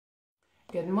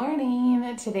Good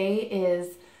morning. Today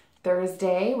is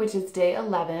Thursday, which is day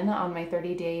 11 on my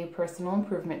 30-day personal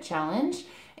improvement challenge,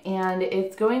 and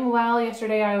it's going well.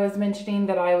 Yesterday I was mentioning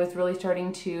that I was really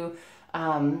starting to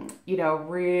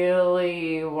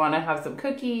really want to have some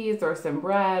cookies or some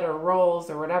bread or rolls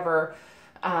or whatever,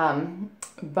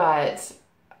 but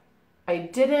I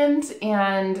didn't,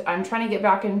 and I'm trying to get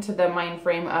back into the mind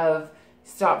frame of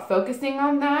stop focusing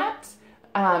on that.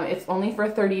 It's only for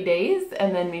 30 days,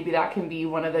 and then maybe that can be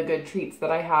one of the good treats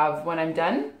that I have when I'm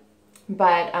done.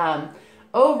 But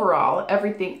overall,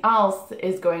 everything else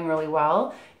is going really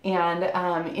well. And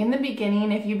in the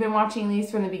beginning, if you've been watching these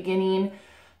from the beginning,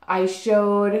 I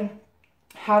showed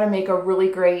how to make a really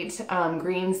great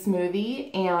green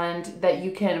smoothie, and that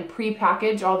you can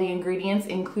pre-package all the ingredients,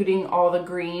 including all the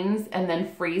greens, and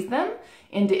then freeze them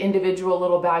into individual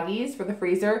little baggies for the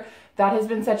freezer. That has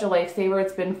been such a lifesaver.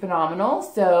 It's been phenomenal.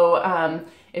 So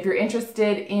if you're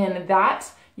interested in that,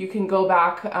 you can go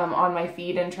back on my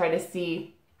feed and try to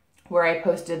see where I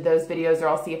posted those videos, or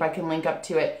I'll see if I can link up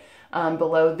to it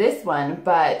below this one.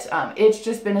 But it's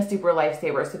just been a super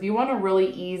lifesaver. So if you want a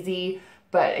really easy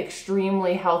but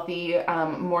extremely healthy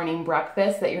morning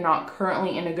breakfast that you're not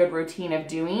currently in a good routine of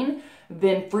doing,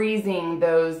 then freezing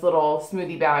those little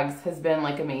smoothie bags has been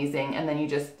like amazing. And then you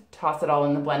just toss it all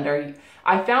in the blender.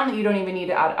 I found that you don't even need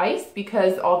to add ice,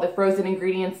 because all the frozen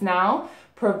ingredients now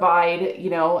provide,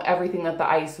 everything that the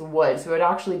ice would. So it would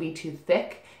actually be too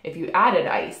thick if you added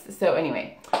ice. So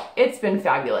anyway, it's been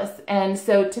fabulous. And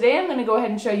so today I'm going to go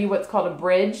ahead and show you what's called a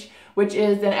bridge, which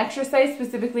is an exercise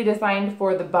specifically designed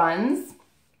for the buns,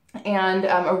 and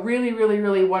a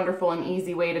really wonderful and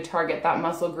easy way to target that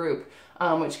muscle group,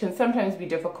 which can sometimes be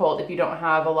difficult if you don't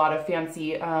have a lot of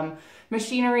fancy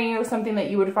machinery or something that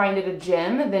you would find at a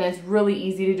gym. Then it's really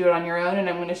easy to do it on your own, and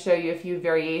I'm going to show you a few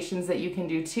variations that you can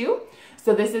do too.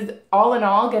 So this is all in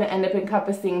all going to end up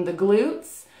encompassing the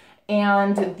glutes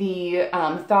and the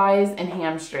thighs and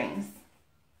hamstrings.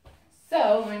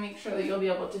 So let me make sure that you'll be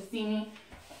able to see me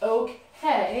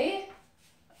okay.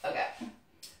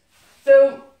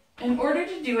 So in order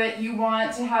to do it, you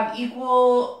want to have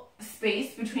equal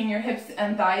space between your hips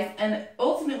and thighs, and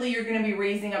ultimately you're going to be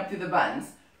raising up through the buns.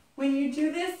 When you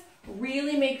do this,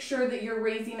 really make sure that you're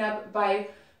raising up by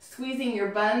squeezing your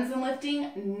buns and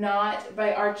lifting, not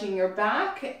by arching your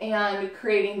back and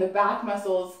creating the back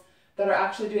muscles that are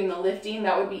actually doing the lifting.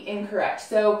 That would be incorrect.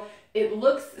 So it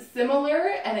looks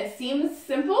similar and it seems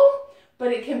simple,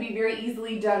 but it can be very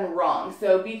easily done wrong.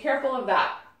 So be careful of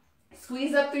that.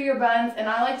 Squeeze up through your buns, and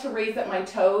I like to raise up my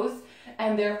toes,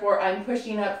 and therefore I'm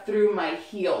pushing up through my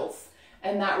heels,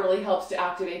 and that really helps to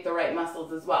activate the right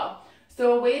muscles as well.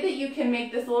 So a way that you can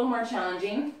make this a little more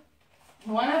challenging,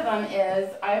 one of them is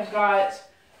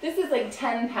this is like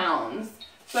 10 pounds.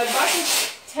 So I've got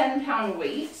this 10-pound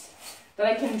weight that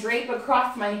I can drape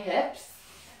across my hips,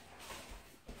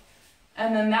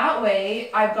 and then that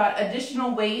way I've got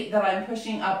additional weight that I'm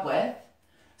pushing up with.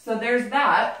 So there's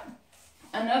that.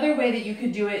 Another way that you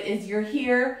could do it is you're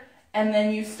here and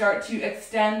then you start to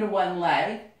extend one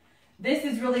leg. This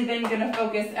is really then going to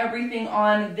focus everything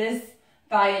on this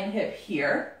thigh and hip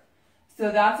here.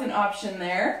 So that's an option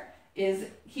there, is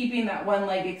keeping that one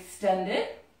leg extended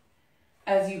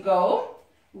as you go.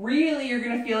 Really, you're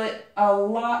going to feel it a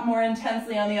lot more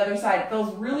intensely on the other side. It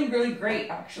feels really great,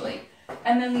 actually.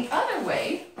 And then the other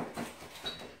way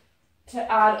to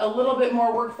add a little bit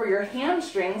more work for your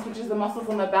hamstrings, which is the muscles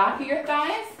on the back of your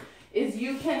thighs, is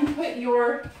you can put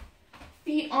your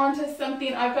feet onto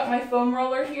something. I've got my foam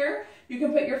roller here. You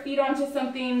can put your feet onto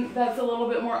something that's a little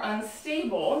bit more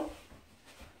unstable.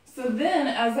 So then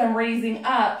as I'm raising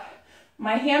up,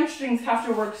 my hamstrings have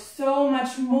to work so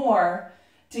much more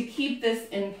to keep this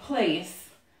in place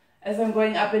as I'm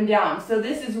going up and down. So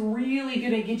this is really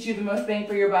going to get you the most bang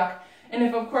for your buck. And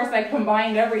if, of course, I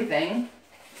combined everything,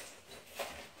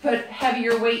 put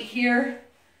heavier weight here,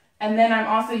 and then I'm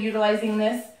also utilizing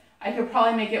this, I could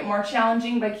probably make it more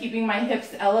challenging by keeping my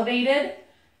hips elevated.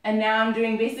 And now I'm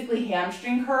doing basically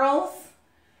hamstring curls.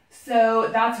 So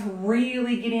that's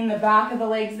really getting the back of the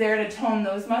legs there to tone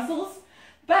those muscles.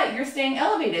 But you're staying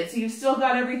elevated, so you've still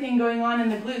got everything going on in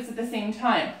the glutes at the same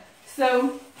time.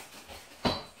 So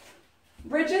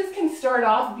bridges can start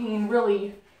off being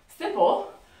really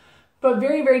simple, but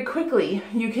very quickly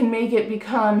you can make it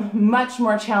become much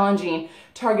more challenging.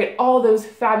 Target all those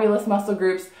fabulous muscle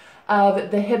groups of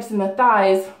the hips and the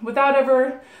thighs without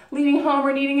ever leaving home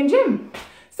or needing a gym.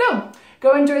 So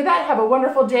go enjoy that. Have a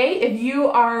wonderful day. If you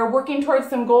are working towards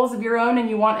some goals of your own and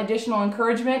you want additional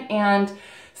encouragement and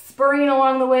spurring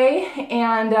along the way,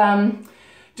 and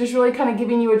just really kind of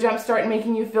giving you a jump start and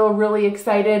making you feel really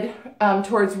excited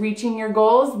towards reaching your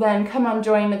goals, then come on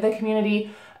join the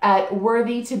community at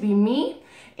Worthy to Be Me.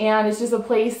 And it's just a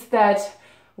place that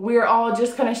we're all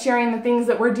just kind of sharing the things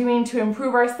that we're doing to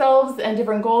improve ourselves and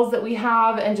different goals that we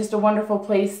have, and just a wonderful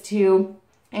place to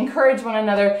encourage one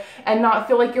another and not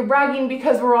feel like you're bragging,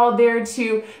 because we're all there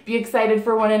to be excited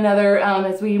for one another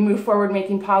as we move forward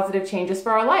making positive changes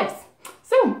for our lives.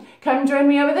 So come join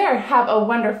me over there. Have a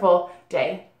wonderful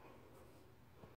day.